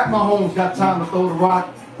 if Pat Mahomes got time to throw the rock,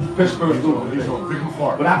 Pittsburgh's He's losing. gonna pick him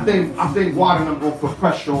apart. But I think Water and them gonna put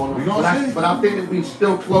pressure on We him. gonna see. But I think that we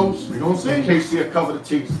still close. We gonna see. Casey will cover the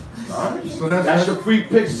team. All right, so That's your free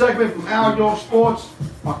pick segment from Al York Sports.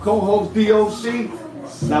 My co-host DOC.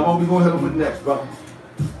 Now what we gonna hit him with next, brother?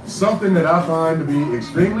 something that I find to be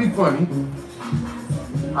extremely funny.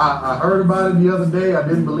 I heard about it the other day. I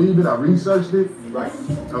didn't believe it. I researched it. Right.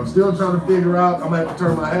 I'm still trying to figure out. I'm gonna have to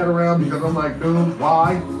turn my head around because I'm like, dude,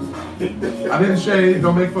 why? I didn't shade.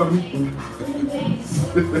 Don't make fun of me.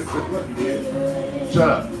 Shut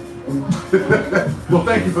up. Well,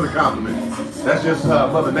 thank you for the compliment. That's just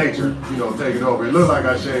Mother Nature, taking over. It looks like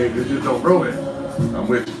I shaved. It just don't grow it. I'm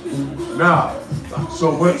with you. Nah.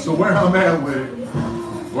 So where I'm at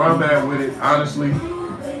with it, honestly,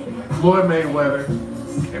 Floyd Mayweather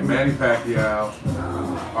and Manny Pacquiao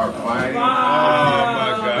are fighting. Oh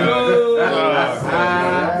my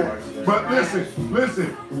God. But listen.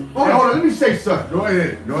 Hold on, let me say something. Go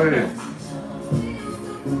ahead.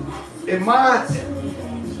 In my,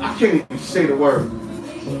 I can't even say the word.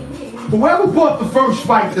 Whoever bought the first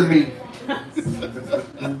fight to me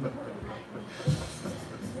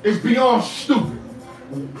is beyond stupid.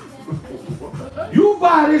 You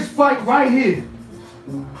buy this fight right here,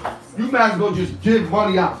 you might as well just give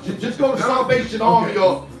money out. Just go to Salvation Army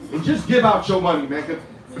and just give out your money, man. 'Cause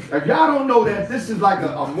if y'all don't know that this is like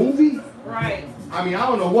a movie, Right. I mean, I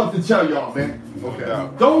don't know what to tell y'all, man. Okay.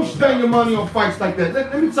 Don't spend your money on fights like that.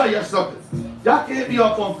 Let me tell y'all something. Y'all can hit me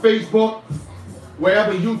up on Facebook,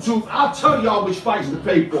 wherever, YouTube. I'll tell y'all which fights to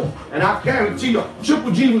pay for. And I guarantee you,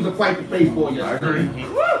 Triple G was a fight to pay for, I y'all. agree.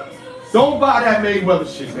 Don't buy that Mayweather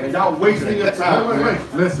shit, man. Y'all wasting your time. Wait. man.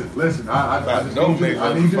 Listen. I just No need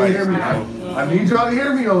you to hear me. I need y'all to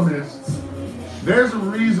hear me on this. There's a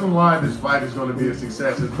reason why this fight is going to be a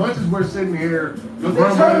success. As much as we're sitting here, There's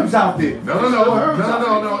herbs out there.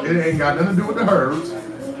 No. It ain't got nothing to do with the herbs.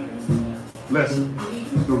 Listen,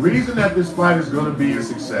 the reason that this fight is going to be a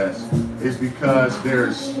success is because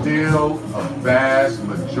there's still a vast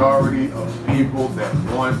majority of people that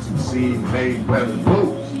want to see Mayweather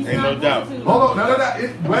lose. Ain't no doubt. Hold on, no.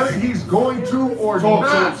 Whether he's going to or Talk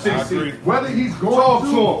to not, him, CC. whether he's going Talk to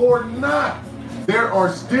to him. or not, there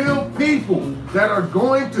are still people that are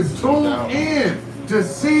going to tune in to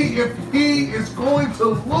see if he is going to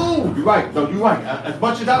lose. You're right. No, you're right. As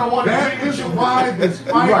much as I don't want to That agree with is you, why this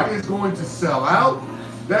fight right. is going to sell out.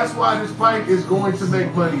 That's why this fight is going to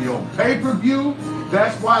make money on pay-per-view.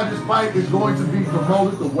 That's why this fight is going to be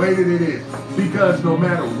promoted the way that it is. Because no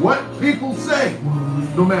matter what people say,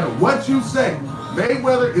 no matter what you say,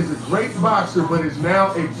 Mayweather is a great boxer, but is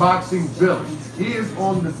now a boxing villain. He is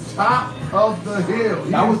on the top of the hill.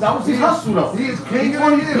 That was his hustle, though. He is king He of the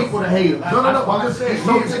wanted hill. people to hate him. No. I'm just saying, he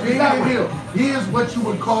is king of the hill. He is what you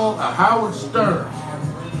would call a Howard Stern.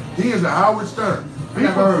 He is a Howard Stern. I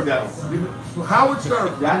never heard that one. Howard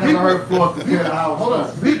Stern. Yeah, I never heard Floyd compare to Howard Hold on.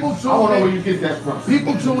 Stern. People I don't know where tuned you in. get that from.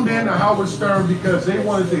 People tuned in to Howard Stern because they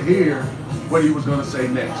wanted to hear what he was going to say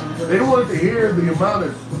next. They wanted to hear the amount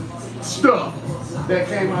of stuff that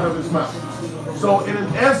came out of his mouth. So in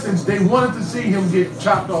essence, they wanted to see him get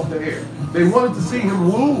chopped off the air. They wanted to see him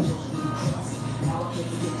lose.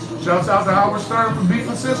 Shouts out to Howard Stern for beating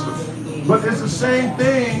the system. But it's the same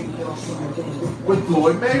thing with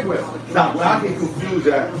Floyd Mayweather. Now, where I get confused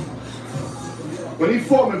at, when he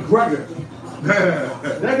fought McGregor,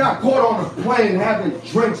 they got caught on a plane having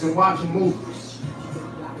drinks and watching movies.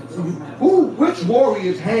 Which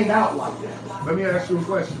warriors hang out like that? Let me ask you a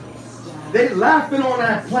question. They laughing on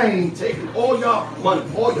that plane, taking all y'all money.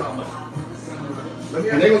 Let me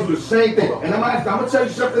And ask they you. gonna do the same thing. And I'm gonna tell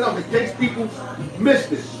you something else in case people miss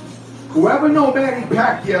this. Whoever know Manny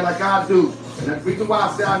Pacquiao like I do, and that's the reason why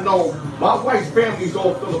I say I know, my wife's family's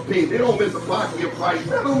all Philippines. They don't miss a Pacquiao fight.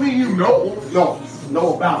 That don't mean you know. No,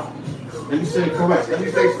 know about it. Let me say it correct. Let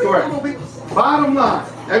me say it correct. Bottom line,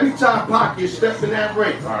 every time Pacquiao steps in that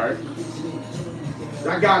ring, All right.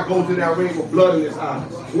 that guy goes in that ring with blood in his eyes.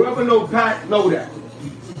 Whoever know Pac know that.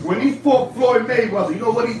 When he fought Floyd Mayweather, you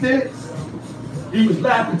know what he did? He was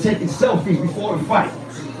laughing, taking selfies before the fight.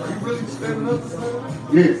 Are you really standing up?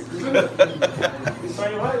 Yeah.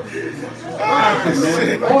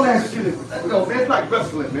 Oh, All that shit is, man, it's like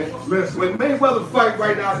wrestling, man. Listen. When Mayweather fight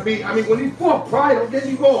right now to me, I mean, when he fought Pride, don't get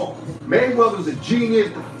me wrong. Mayweather's a genius,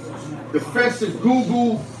 defensive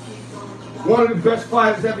guru, one of the best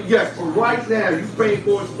fighters ever, yes. But right now, you paying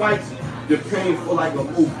for his fights, you're paying for like a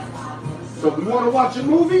movie. So if you want to watch a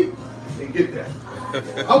movie, and get that.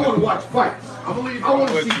 I want to watch fights. I want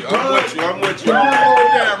to see blood. I'm with you.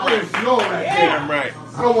 I want to see all that. Damn right.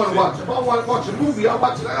 I don't want to watch it. If I want to watch a movie, I'll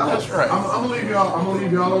watch it at home. That's right. I'm gonna leave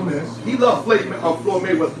y'all on this. He loves Floyd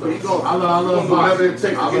Mayweather. So he goes. I love whatever it boxing.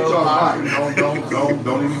 takes to I get love y'all boxing. fight.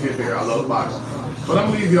 Don't even get there. I love boxing. But I'm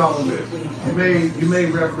gonna leave y'all on this. You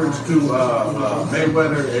made reference to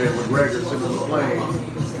Mayweather and McGregor sitting on the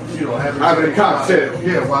plane, you know, having a cocktail.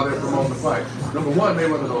 while they're promoting the fight. Number one,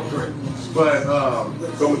 Mayweather don't drink. But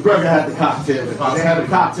So McGregor had the cocktail. They had a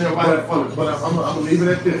cocktail right in front of him. But I'm gonna leave it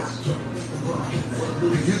at this. Do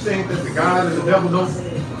you think that the God and the devil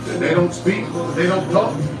that they don't speak, that they don't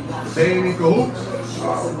talk, that they ain't in cahoots?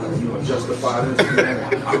 You gonna justify this?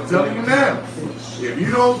 I'm telling you now. If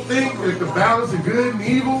you don't think that the balance of good and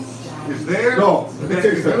evil is there, that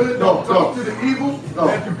the good don't talk to the evil,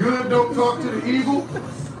 that the good don't talk to the evil,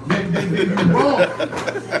 then you're wrong.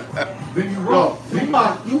 Then you're wrong.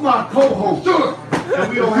 You my co-host. Sure. And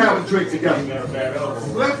we don't have a drink together.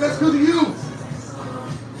 Well, that's because of you.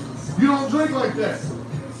 You don't drink like that.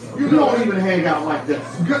 You don't even hang out like that.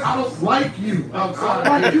 Because I don't like you outside.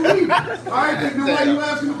 I like you either. I ain't think why you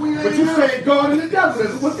asking if we ain't But you out. saying God in the devil.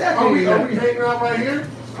 What's that Are mean? we hanging out right here?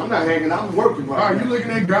 I'm not hanging out. I'm working All right right, you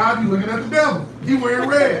looking at God, you looking at the devil. He wearing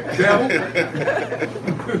red, devil.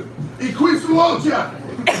 He quits the watch out.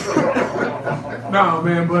 Nah,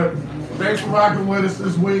 man, but thanks for rocking with us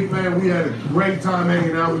this week, man. We had a great time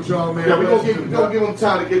hanging out with y'all, man. Yeah, we're gonna give them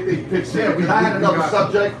time to get their picks in. Yeah, Because I had another got-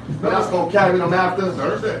 subject, but that's gonna carry them after.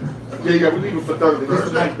 Thursday. Yeah, we leave it for Thursday. This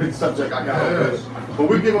is a nice big subject I got. Yes. But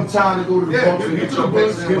we give them time to go to the Yeah, books and get get your your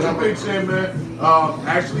books, picks get in. your whatever. picks in, man.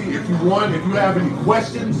 Actually, if you have any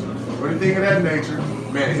questions or anything of that nature,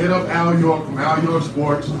 man, hit up Al York from Al York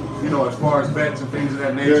Sports. You know, as far as bets and things of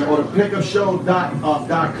that nature. Yeah, or the pickupshow.com.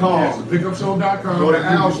 Yes, pickupshow.com. Go to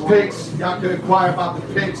Al's Picks. Y'all can inquire about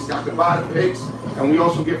the picks. Y'all can buy the picks. And we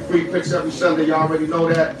also get free picks every Sunday. Y'all already know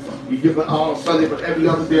that. You give it all on Sunday, but every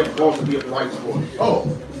other day, of course, will be at the White Sport. Oh,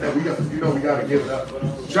 and we got to give it up.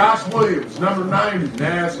 Josh Williams, number 90,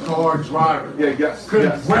 NASCAR driver. Yeah, yes.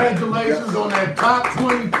 Congratulations yes. on that top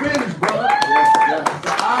 20 finish, brother. Yes.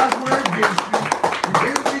 The odds were against you. You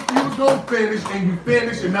didn't think you was going to finish, and you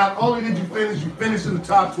finished. And not only did you finished in the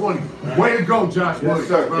top 20. Way to go, Josh Williams.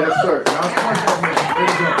 sir. Brother. Yes, sir. Y'all support that man. Way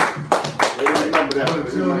to go. Remember that. But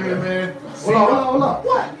until then, man. Hold on.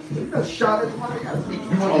 What? You just shot it. Why you gotta beat You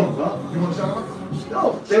want to shout out?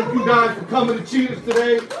 No. Thank you guys for coming to Cheaters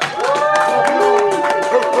today.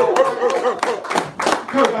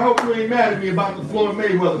 Kurt, I hope you ain't mad at me about the Floyd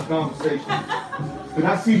Mayweather conversation. Because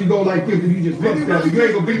I see you go like this and you just looked at me. You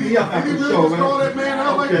ain't gonna beat me up after the show, man. Call that man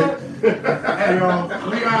out like Okay. that? Hey, y'all.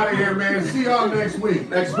 We out of here, man. See y'all next week.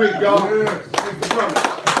 Next week, y'all. Yes. Thanks for coming.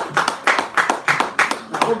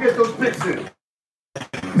 Go get those picks in.